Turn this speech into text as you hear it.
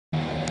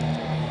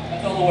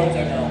the words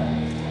are no.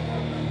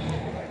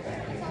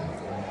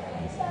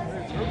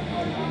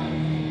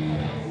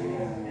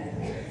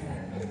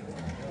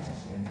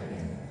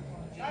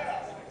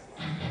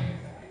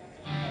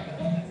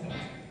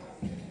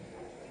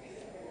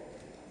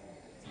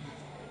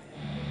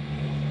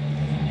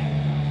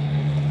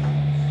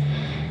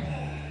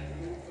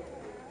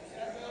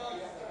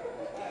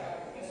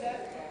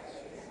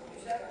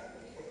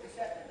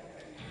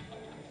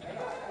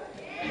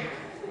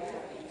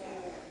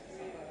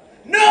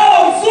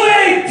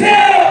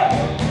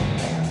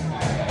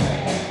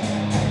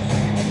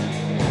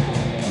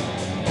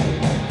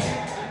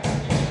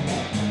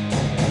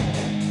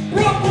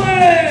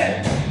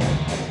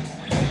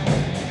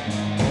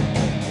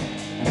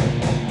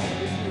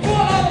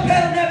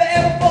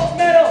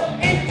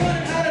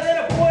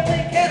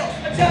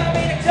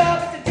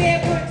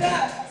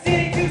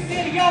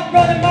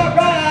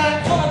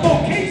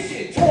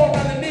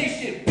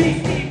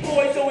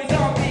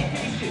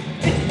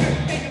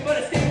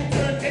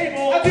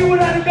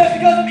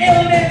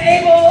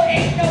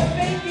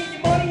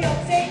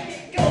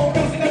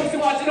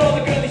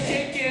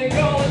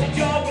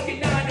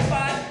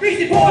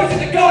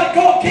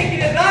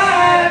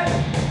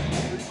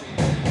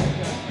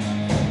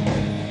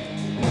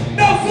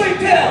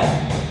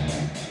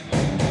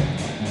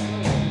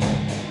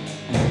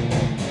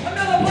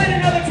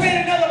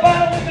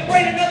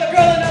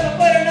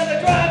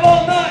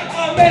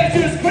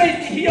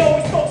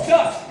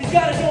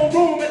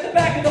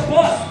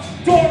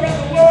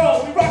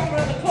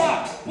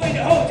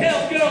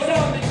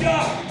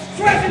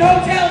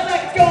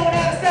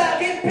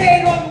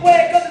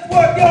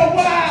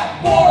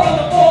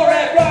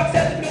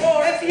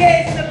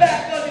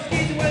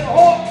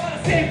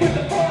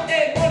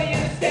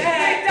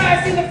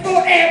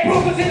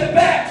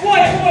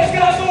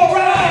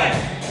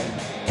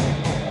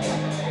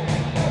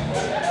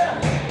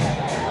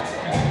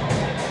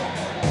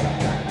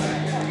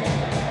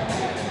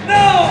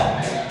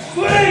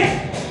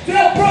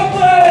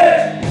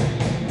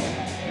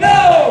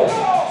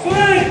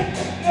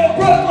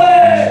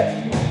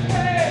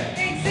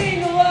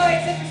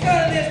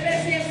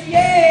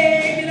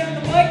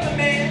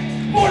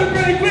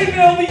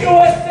 Greenville, the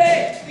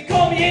USA. They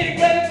call me Aidan,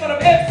 Grennen, but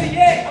I'm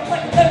FCA. I'm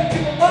like 11 to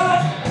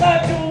 11,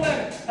 5 to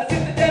 11. I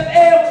sip the death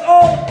air with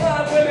all the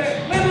fly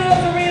women. Women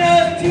of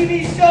arenas,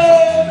 TV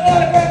shows,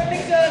 autograph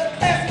pictures,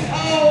 classy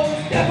hoes.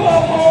 Step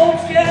off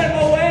homes, get out of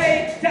my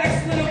way.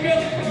 Tax little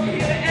girl from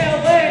here to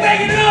LA.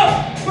 Waking up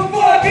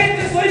before I get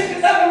to sleep,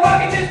 cause I've been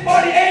rocking this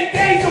party 8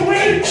 days a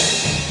week.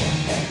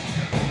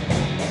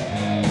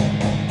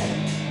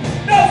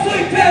 No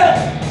sleep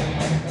till.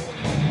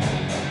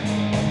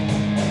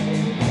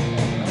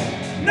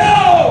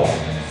 No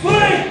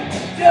sleep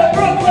till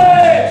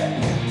Brooklyn!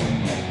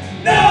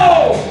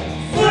 No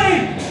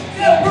sleep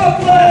till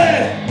Brooklyn!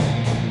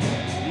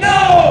 No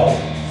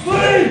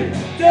sleep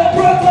till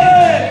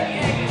Brooklyn!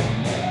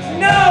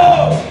 No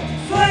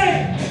sleep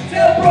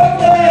till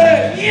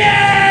Brooklyn!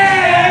 Yeah!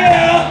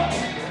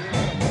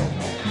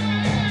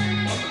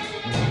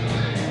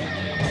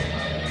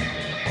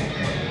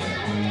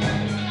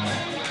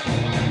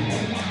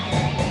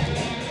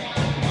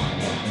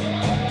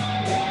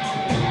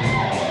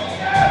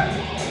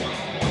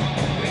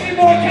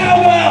 More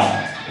cowbell!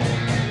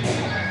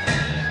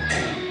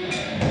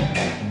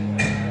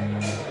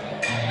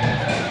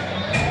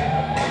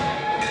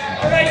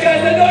 Alright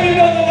guys, I know you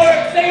know the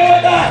words. Sing it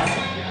with us!